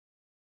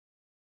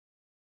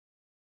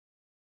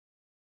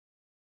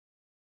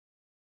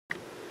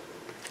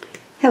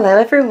Hello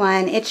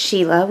everyone, it's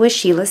Sheila with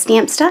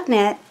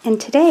SheilaStamps.net, and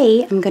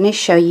today I'm going to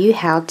show you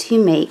how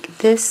to make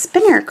this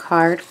spinner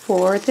card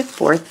for the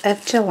 4th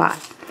of July.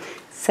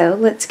 So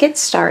let's get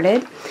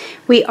started.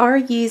 We are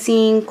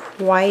using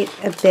quite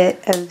a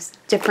bit of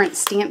different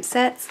stamp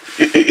sets,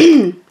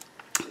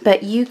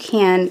 but you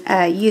can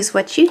use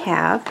what you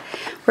have.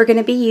 We're going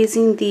to be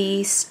using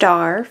the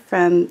star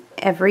from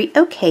Every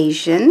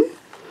Occasion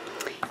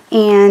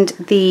and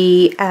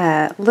the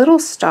little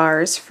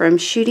stars from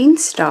Shooting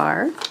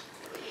Star.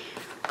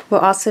 We'll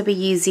also be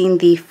using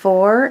the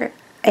 4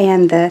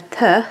 and the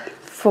th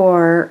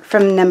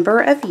from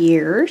Number of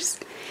Years,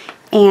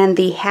 and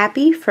the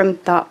Happy from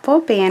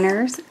Thoughtful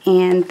Banners,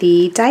 and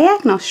the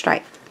Diagonal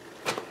Stripe.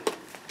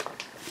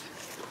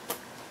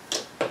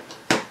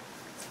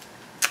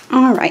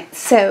 Alright,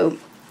 so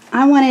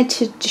I wanted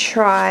to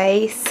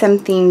try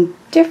something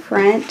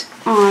different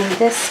on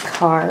this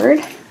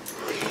card.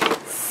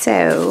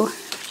 So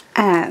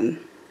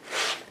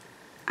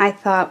I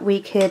thought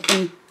we could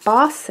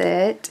emboss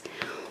it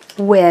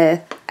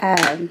with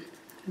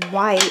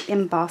white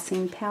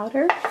embossing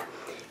powder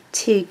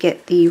to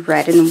get the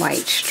red and white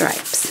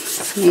stripes.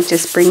 So let me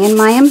just bring in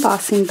my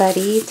embossing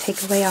buddy,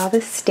 take away all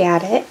the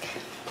static.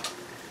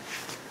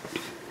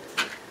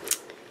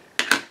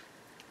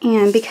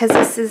 And because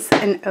this is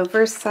an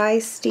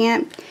oversized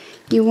stamp,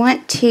 you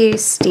want to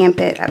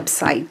stamp it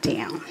upside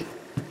down.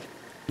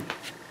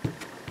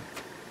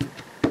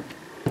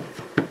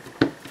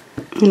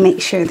 And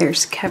make sure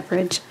there's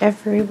coverage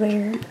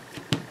everywhere.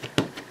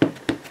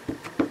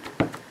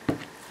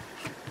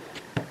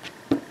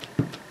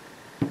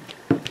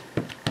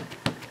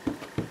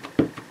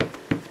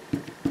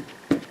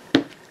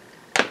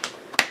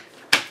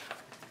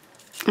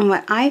 And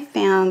what I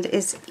found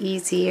is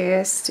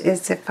easiest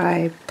is if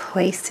I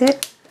place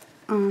it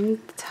on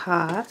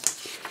top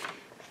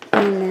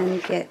and then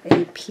get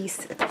a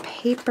piece of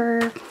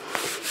paper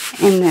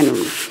and then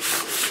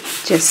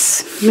just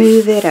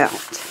smooth it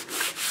out.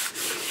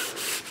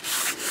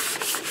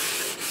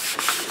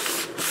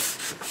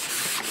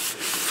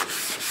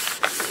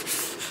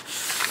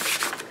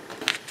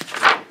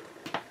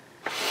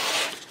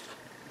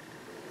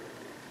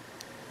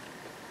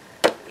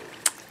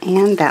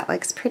 And that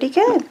looks pretty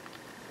good.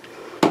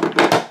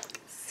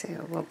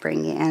 So we'll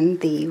bring in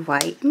the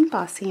white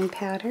embossing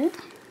powder.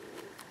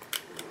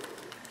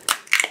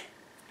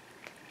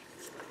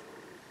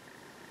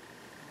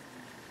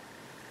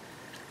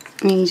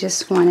 And you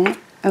just want it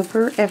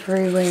over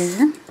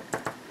everywhere.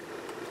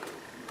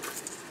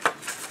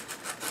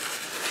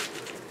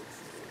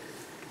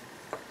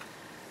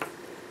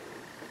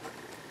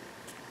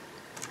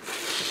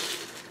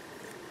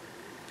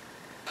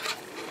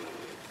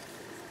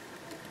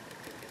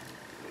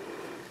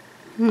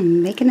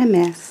 I'm making a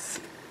mess.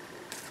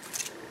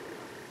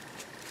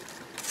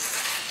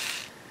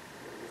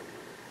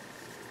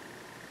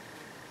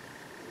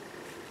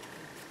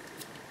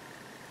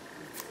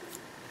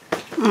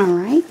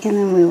 Alright, and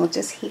then we will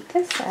just heat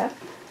this up.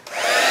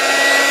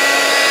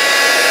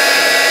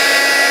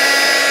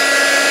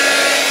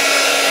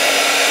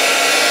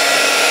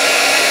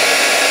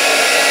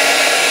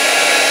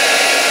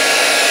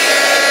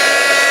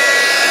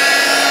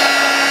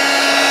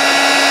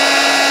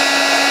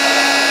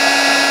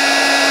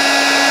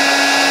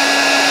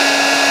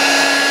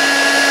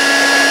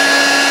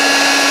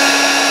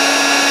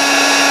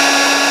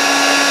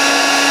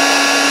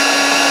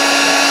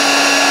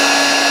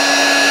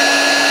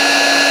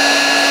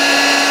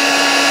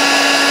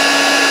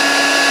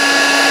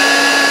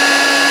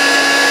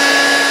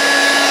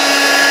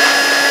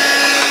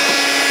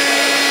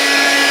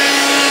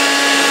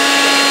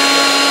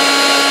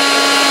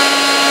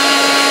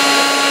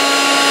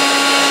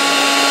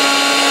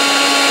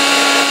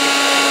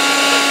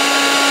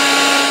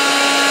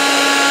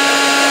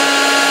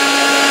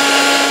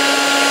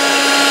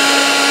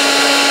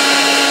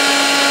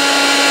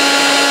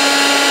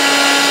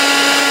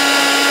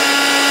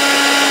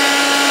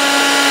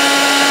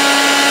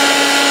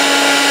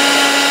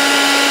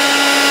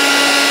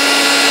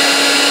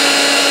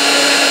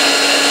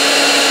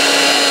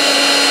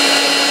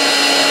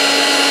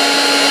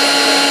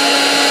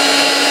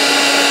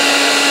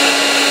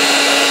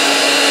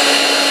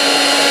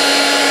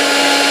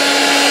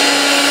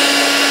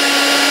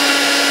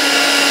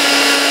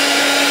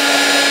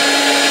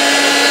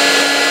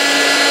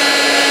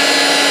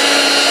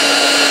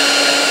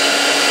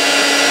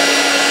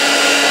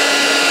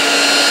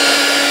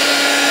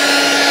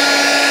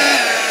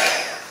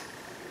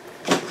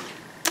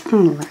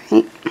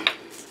 Alright,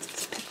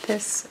 let's put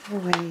this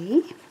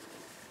away.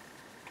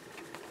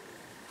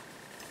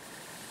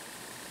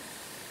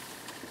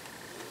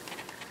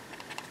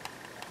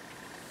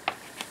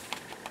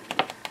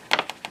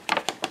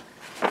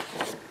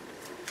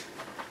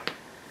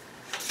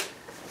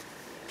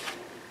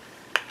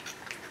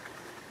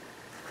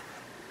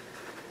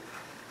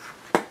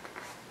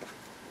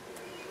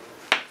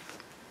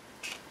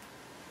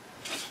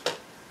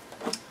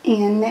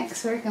 And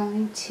next we're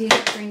going to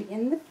bring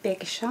in the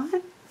Big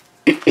Shot.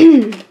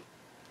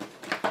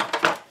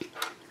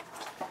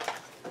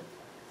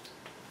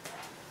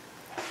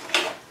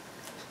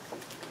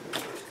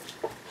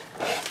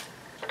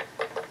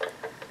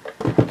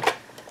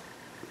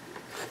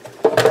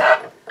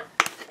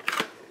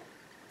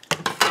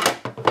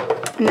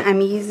 And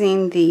I'm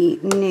using the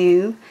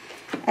new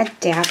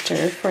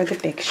adapter for the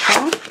Big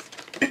Shot.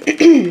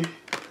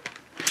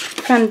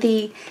 From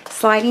the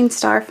sliding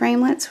star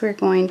framelits, we're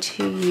going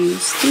to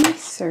use the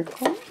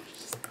circle.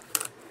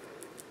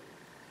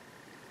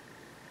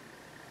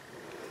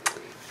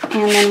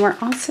 And then we're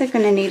also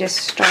going to need a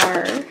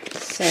star.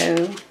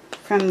 So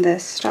from the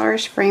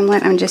stars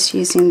framelit, I'm just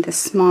using the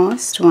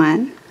smallest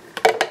one.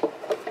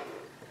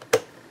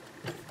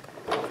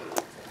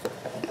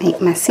 Make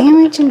my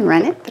sandwich and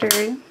run it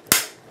through.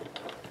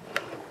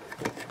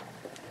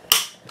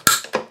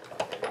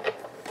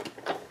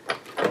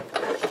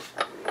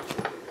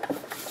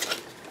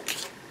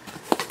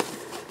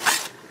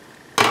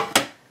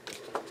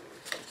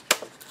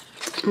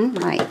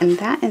 Alright, and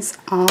that is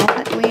all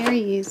that we are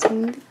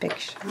using the Big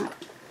Shot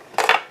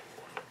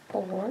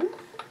for.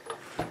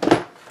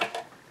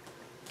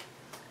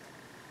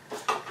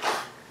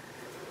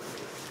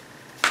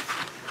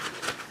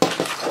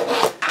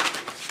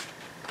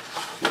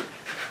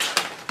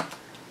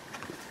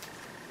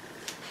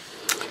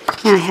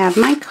 Now I have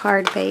my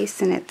card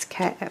base, and it's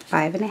cut at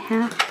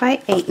 5.5 by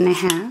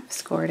 8.5,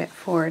 scored at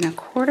 4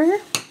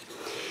 1/4.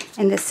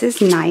 And this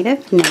is Night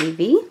of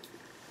Navy.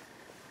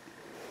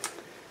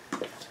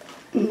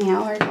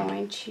 Now we're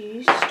going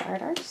to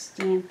start our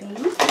stamping.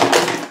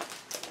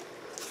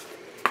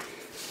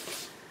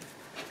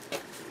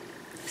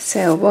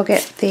 So we'll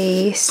get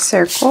the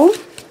circle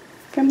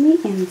from the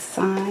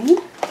inside.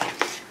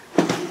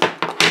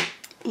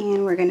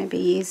 And we're going to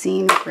be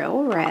using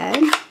Real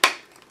Red.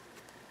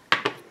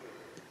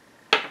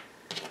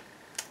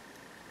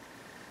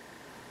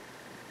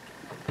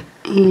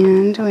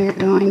 And we're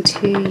going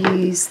to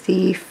use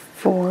the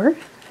 4th.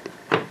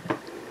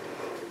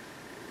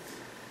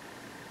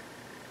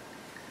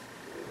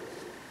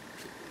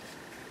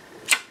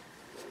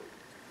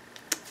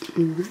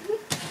 Alright.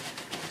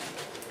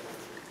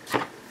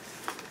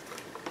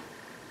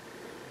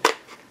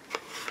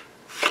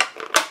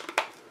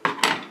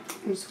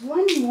 There's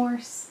one more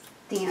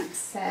stamp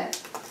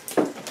set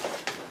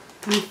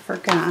I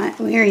forgot.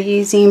 We are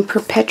using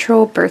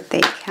Perpetual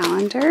birthday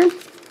calendar.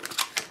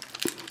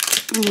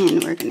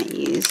 And we're going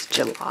to use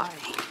July.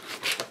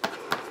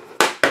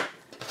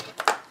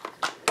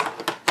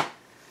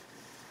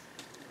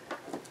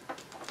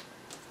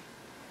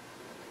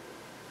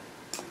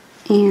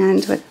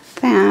 And with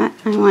that,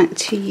 I want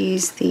to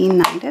use the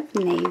Night of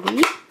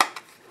Navy.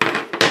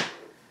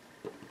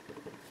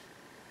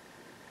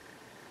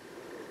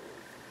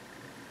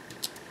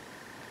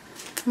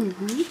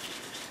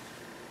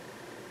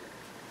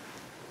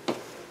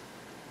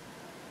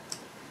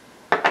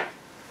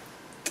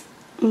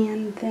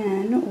 And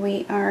then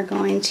we are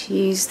going to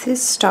use the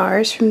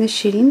stars from the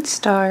Shooting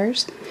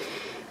Stars,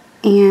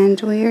 and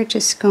we are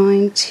just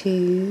going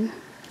to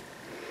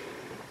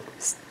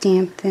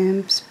stamp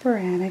them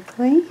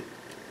sporadically.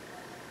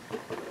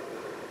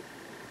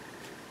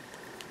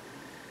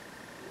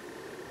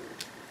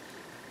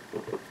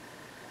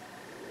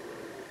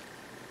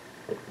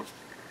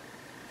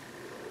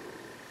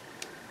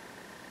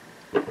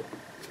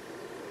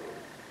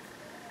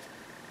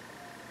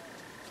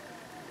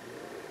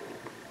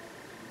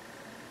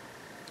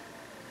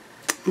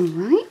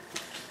 Alright,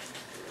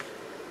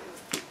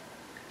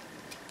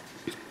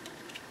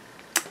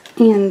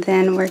 and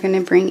then we're going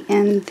to bring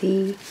in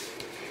the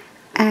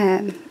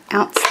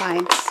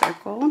outside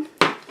circle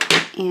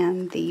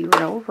and the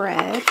Real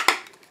Red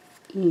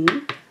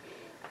ink,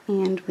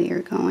 and we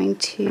are going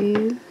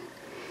to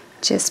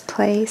just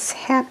place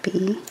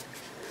Happy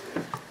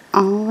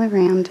all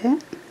around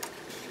it.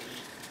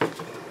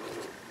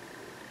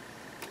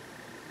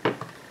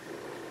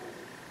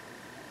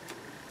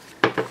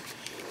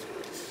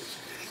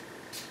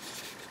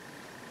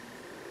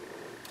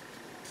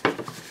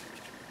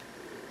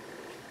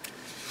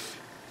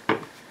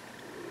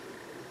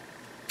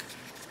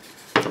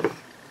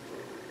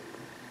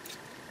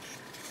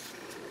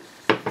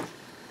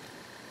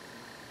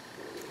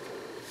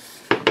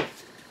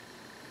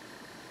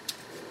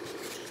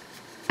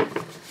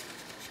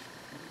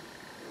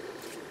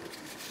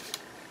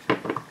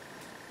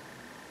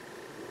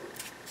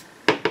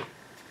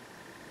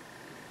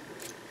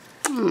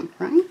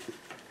 Alright.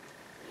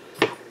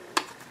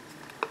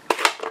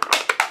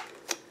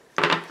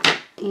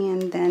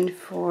 And then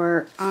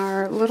for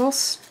our little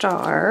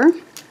star,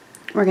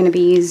 we're going to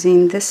be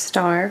using this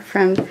star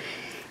from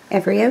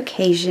Every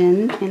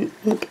Occasion and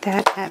ink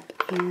that up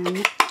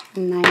in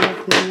Night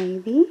of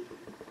Navy.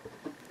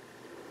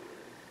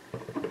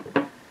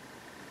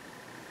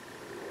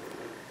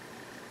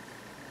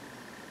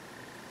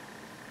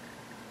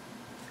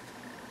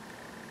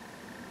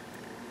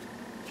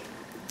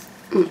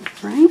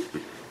 Alright.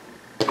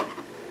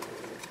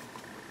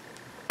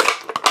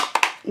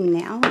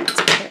 Now let's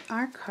put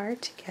our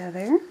card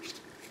together.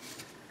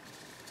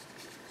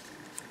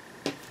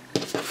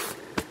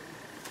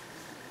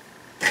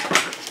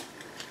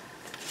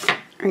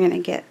 We're going to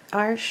get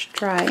our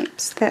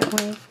stripes that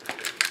we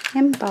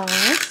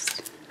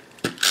embossed.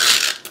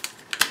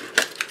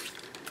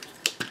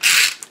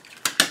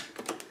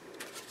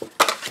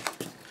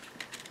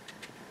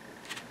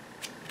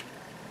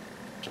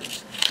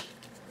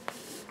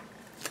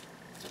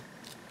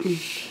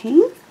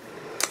 Okay.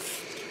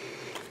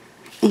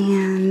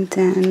 And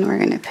then we're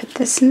going to put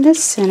this in the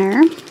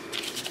center.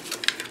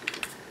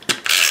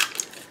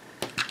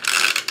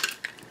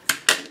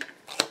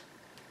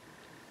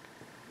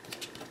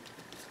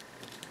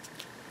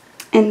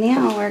 And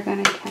now we're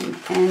going to come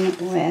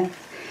in with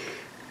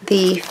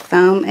the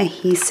foam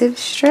adhesive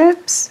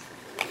strips.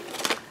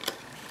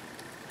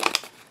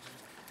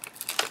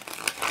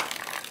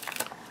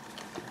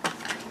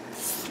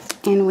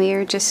 And we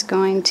are just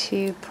going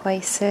to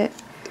place it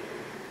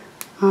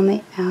on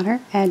the outer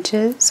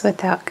edges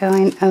without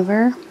going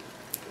over.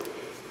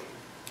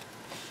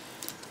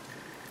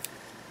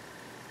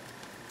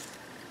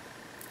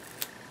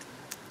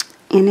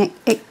 And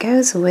it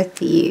goes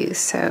with you,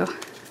 so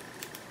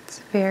it's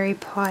very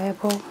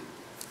pliable.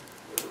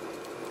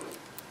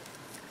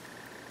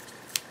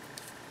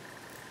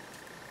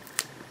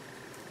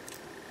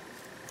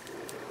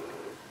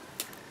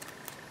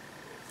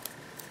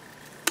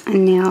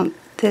 And now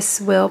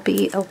this will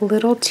be a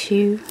little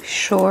too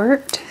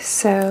short,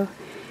 so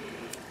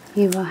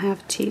you will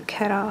have to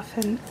cut off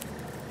an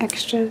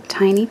extra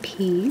tiny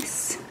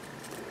piece.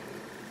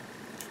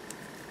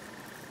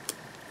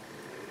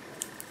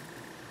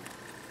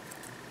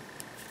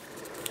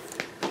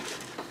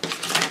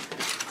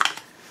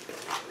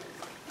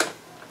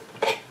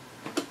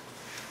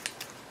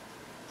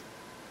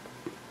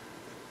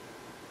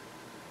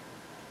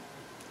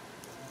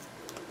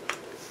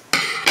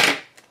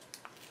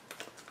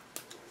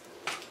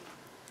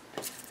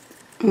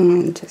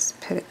 And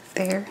just put it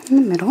there in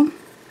the middle.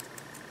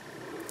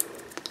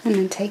 And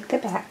then take the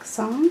backs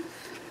off.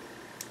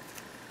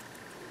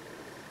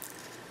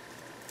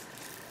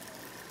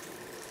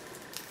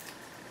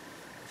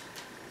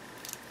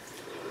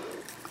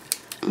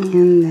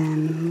 And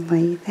then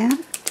lay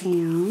that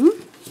down.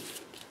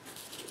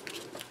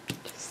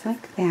 Just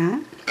like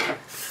that.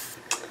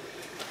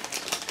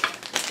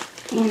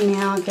 And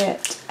now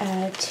get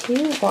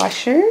 2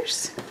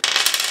 washers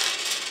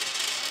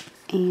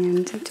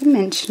and a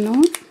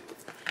dimensional.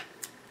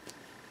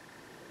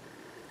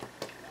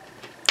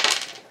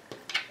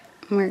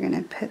 We're going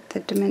to put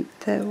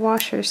the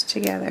washers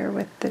together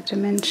with the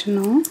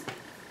dimensional.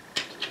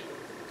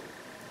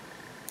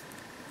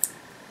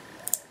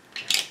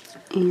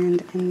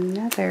 And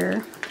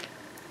another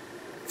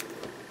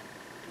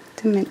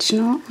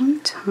dimensional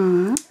on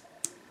top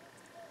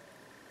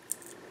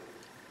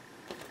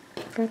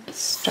for the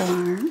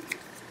star.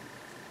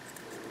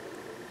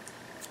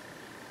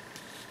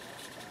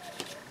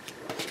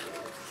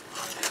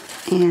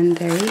 And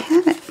there you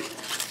have it.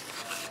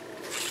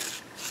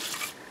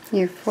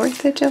 Your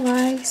 4th of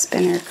July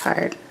spinner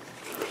card.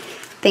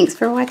 Thanks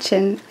for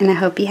watching, and I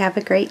hope you have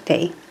a great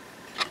day.